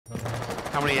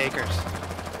How many acres?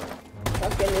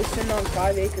 Fucking listen on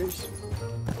 5 acres.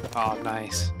 Oh,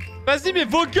 nice. Vas-y, mais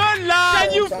vos gueules là!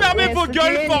 Can you fermer vos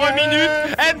gueules for a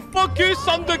minute and focus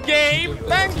on the game?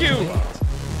 Thank you!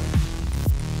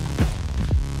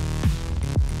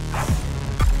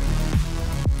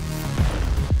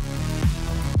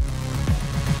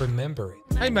 Remember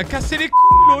it. Ah, il m'a cassé les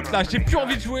couilles l'autre là, j'ai plus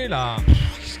envie de jouer là.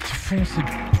 Qu'est-ce qu'ils font ces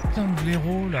putains de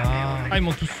blaireaux là? Ah, ils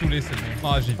m'ont tous saoulé, c'est bon.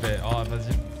 Ah, j'y vais. Ah,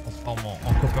 vas-y, transforme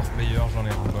en copper player, j'en ai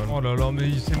ras-le-bol. Oh là là, mais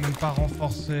il s'est même pas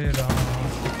renforcé là.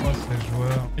 C'est quoi ces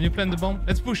joueurs? Can you plant the bomb?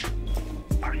 Let's push.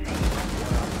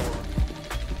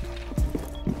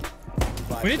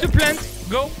 We need to plant.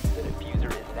 Go.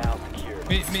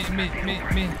 Mais.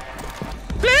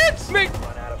 Plant! Mais.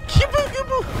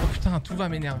 Oh putain, tout va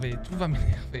m'énerver,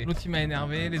 L'autre il m'a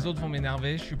énervé, les autres vont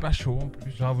m'énerver, je suis pas chaud en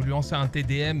plus. J'aurais voulu lancer un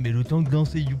TDM, mais le temps de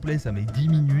lancer Uplay ça met 10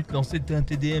 minutes. Lancer un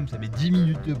TDM ça met 10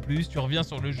 minutes de plus. Tu reviens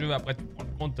sur le jeu, après tu prends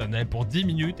le compte, t'en as pour 10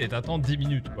 minutes et t'attends 10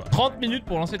 minutes quoi. 30 minutes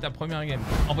pour lancer ta première game.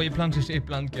 Envoyez plein de GG et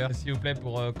plein de cœurs, s'il vous plaît,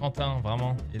 pour Quentin,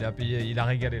 vraiment. Il a payé, il a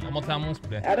régalé. Remontez un monstre,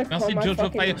 s'il vous plaît. Merci Jojo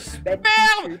Fire.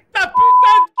 Merde! Ta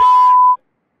putain de gueule!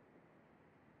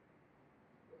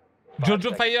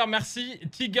 Jojo Fire, merci.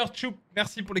 Tiger Choup,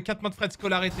 merci pour les 4 mois de frais de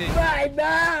scolarité. Bye,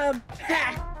 mom!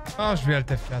 Ah, je vais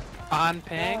Alt F4. On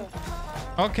ping.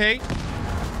 Ok.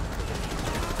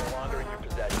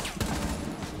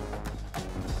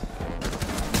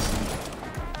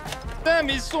 Putain,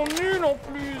 mais ils sont nuls en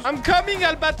plus. I'm coming,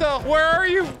 Albator. Where are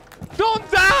you? Don't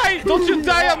die! Don't you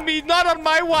die on me, not on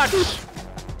my watch.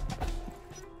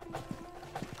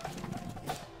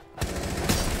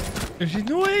 J'ai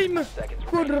no aim.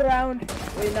 Good round.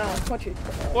 Wait, no, touch it.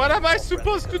 What am I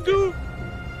supposed to do?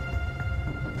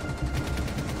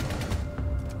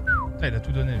 Il a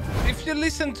tout donné. If you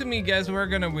listen to me, guys, we're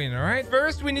gonna win, alright?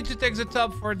 First, we need to take the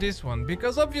top for this one,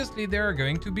 because obviously they're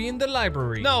going to be in the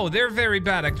library. No, they're very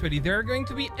bad, actually. They're going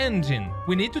to be engine.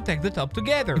 We need to take the top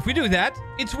together. If we do that,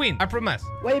 it's win. I promise.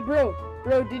 Wait, bro.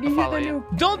 Bro, did you hear the new...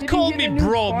 Don't call me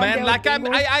bro, man. Like, I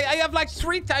have like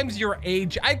 3 times your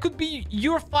age. I could be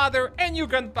your father and your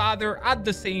grandfather at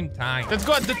the same time. Let's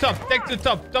go at the top. Take the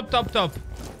top. Top.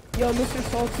 Yo, Mr.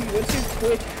 Salty, what's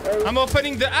your Twitch? I'm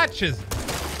opening the hatches.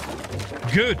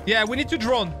 Good. Yeah, we need to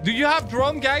drone. Do you have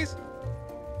drone, guys?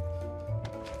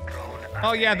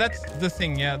 Oh, yeah, that's the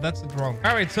thing. Yeah, that's the drone.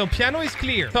 All right, so piano is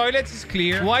clear. Toilet is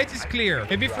clear. White is clear.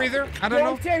 Maybe freezer? I don't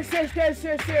know. Stairs.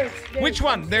 Which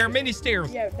one? There are many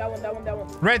stairs. Yeah, that one.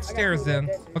 Red stairs, then.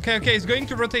 Okay, it's going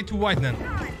to rotate to white, then.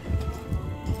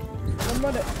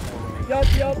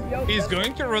 Yup. He's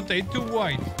going to rotate to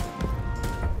white.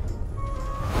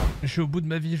 Je suis au bout de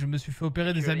ma vie, je me suis fait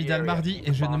opérer des amygdales mardi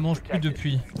et je ne mange plus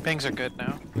depuis. Pings are good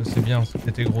now. C'est bien,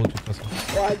 c'était gros de toute façon.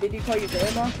 Why did you call your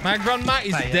grandma? My grandma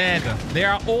is dead. They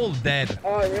are all dead.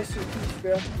 Oh, rest in peace,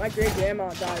 bro. My great grandma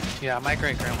died. Yeah, my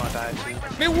great grandma died too.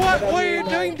 But what? Why are you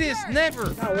doing this?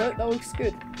 Never. Oh, well, that looks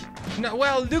good. No,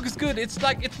 well, it looks good. It's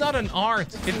like, it's not an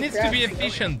art. It needs to be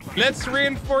efficient. Let's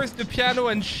reinforce the piano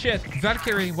and shit.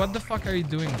 Valkyrie, what the fuck are you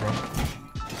doing, bro?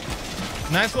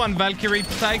 Nice one, Valkyrie.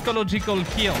 Psychological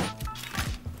kill.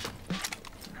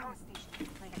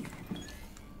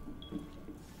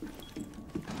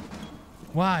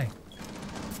 Why?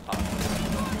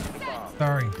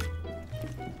 Sorry.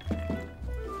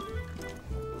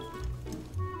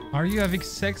 Are you having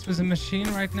sex with a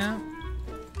machine right now?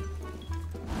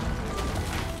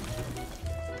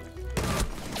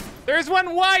 There's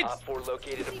one white!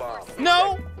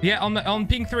 No! Yeah, on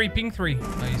ping 3.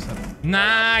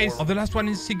 Nice! Oh, the last one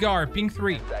is cigar, ping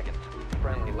 3.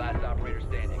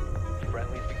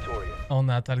 Oh, on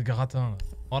a atteint le gratin.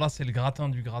 Oh là, c'est le gratin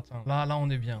du gratin. Là, on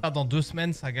est bien. Là, dans 2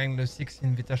 semaines, ça gagne le 6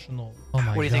 Invitational. Oh my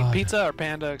god. What do you think, pizza or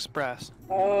Panda Express?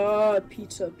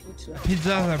 Pizza.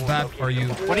 Pizzas are bad for you.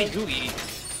 What do you eat?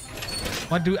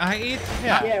 What do I eat?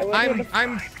 Yeah.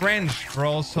 I'm French,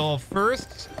 bro. So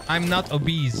first, I'm not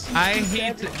obese. I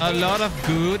eat a lot of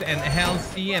good and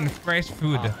healthy and fresh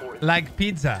food, like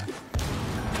pizza.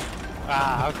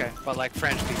 Ah, okay. But like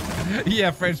French pizza.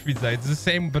 Yeah, French pizza. It's the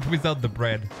same, but without the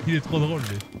bread. Il est trop drôle,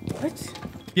 lui. What?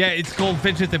 Yeah, it's called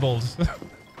vegetables.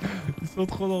 Ils sont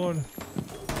trop drôles.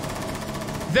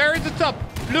 There at the top.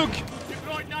 Look.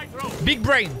 Big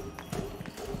brain.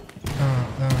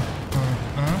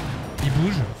 Il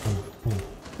bouge.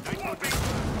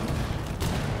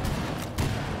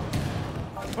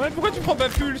 Ouais, pourquoi tu prends pas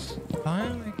pulse?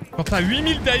 Rien, mec. Quand t'as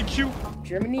 8000 d'IQ.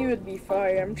 Germany would be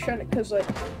fire. I'm trying to, cause like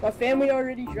my family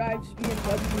already drives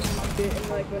BMWs and shit, and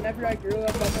like whenever I grow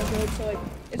up, I'm gonna go to like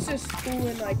it's this school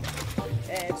in like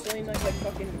it's only like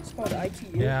fucking it's called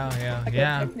ITU. Yeah. Like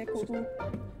a technical school.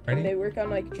 Ready? And they work on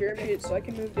like German shit, so I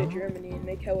can move to Germany and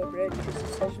make hella bread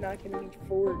because there's not gonna be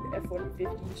Ford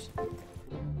F-150s.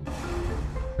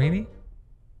 Really?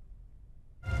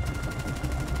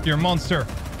 You're a monster.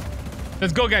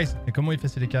 Let's go, guys. Et comment il fait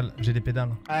ses décales? J'ai des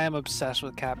pédales. I am obsessed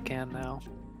with Capcan now.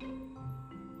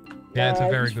 Yeah, it's a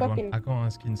very he's good one. fucking À quand un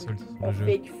skin seul sur a le jeu?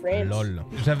 fake friend. Lol.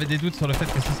 J'avais des doutes sur le fait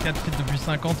que 6-4 fit depuis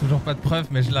 5 ans, toujours pas de preuves,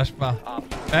 mais je lâche pas.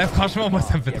 Franchement, moi,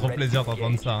 ça me fait trop plaisir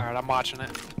d'entendre ça. Alright, I'm watching it.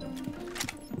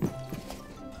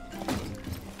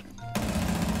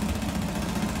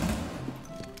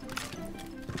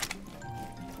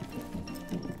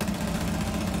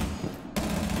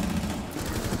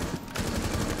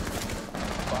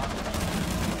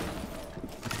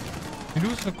 Il est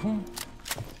où ce con?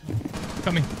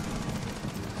 Coming.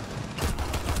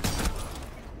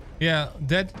 Yeah,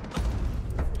 dead.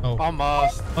 Oh.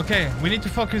 Almost. Okay, we need to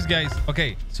focus, guys.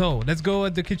 Okay, so let's go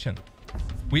at the kitchen.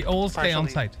 We all stay on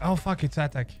Partially. site. Oh fuck, it's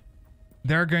attack.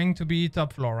 They're going to be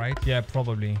top floor, right? Yeah,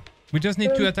 probably. We just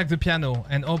need to attack the piano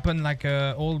and open like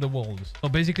all the walls. So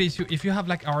basically, if you have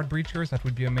like art breachers, that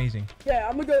would be amazing. Yeah,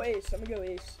 I'm gonna go ace.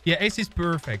 Yeah, ace is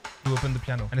perfect to open the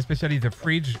piano, and especially the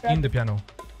fridge in the piano.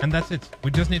 And that's it.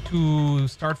 We just need to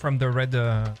start from the red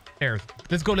stairs.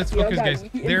 Let's go. Let's focus, guys.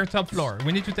 They're top floor.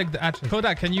 We need to take the hatches.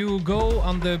 Koda, can you go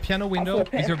on the piano window?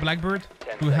 Is your Blackbird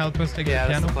to help us take the Yeah,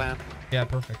 that's piano? the plan. Yeah,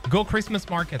 perfect. Go Christmas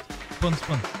market. Spawn.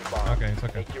 Okay, it's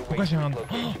okay. Pourquoi j'ai un...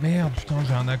 Oh, merde, putain,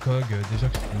 j'ai un ACOG. Déjà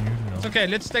que c'est nul, là. It's okay,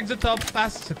 let's take the top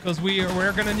fast, because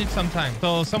we're gonna need some time.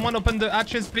 So, someone open the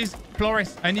hatches, please.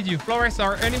 Flores, I need you. Flores,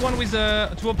 or anyone with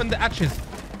to open the hatches.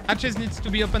 Hatches needs to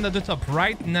be opened at the top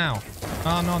right now.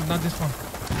 Oh, no, not this one.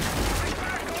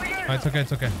 Oh,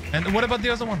 it's okay. And what about the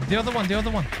other one? The other one.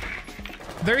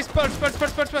 There is Pulse.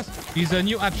 He's a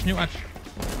new hatch.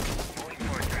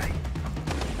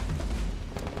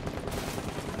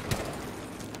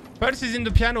 Pulse is in the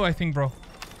piano, I think, bro.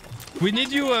 We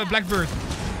need you, Blackbird.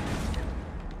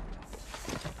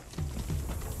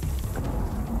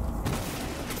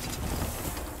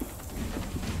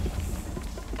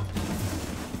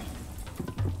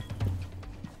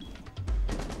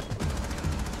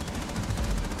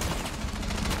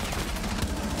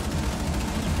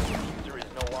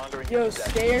 Yo,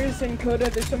 stairs and Coda,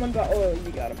 there's someone about. Oh,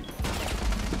 you got him.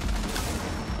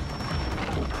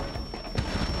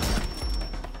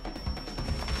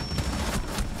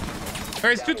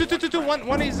 There is two.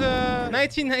 One is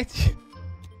 1990.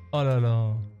 Oh la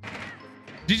la.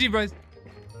 GG, boys.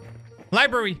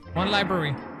 Library. One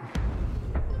library.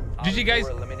 GG, guys.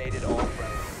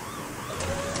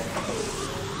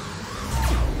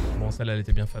 Bon, celle-là, elle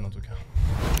était bien fun en tout cas.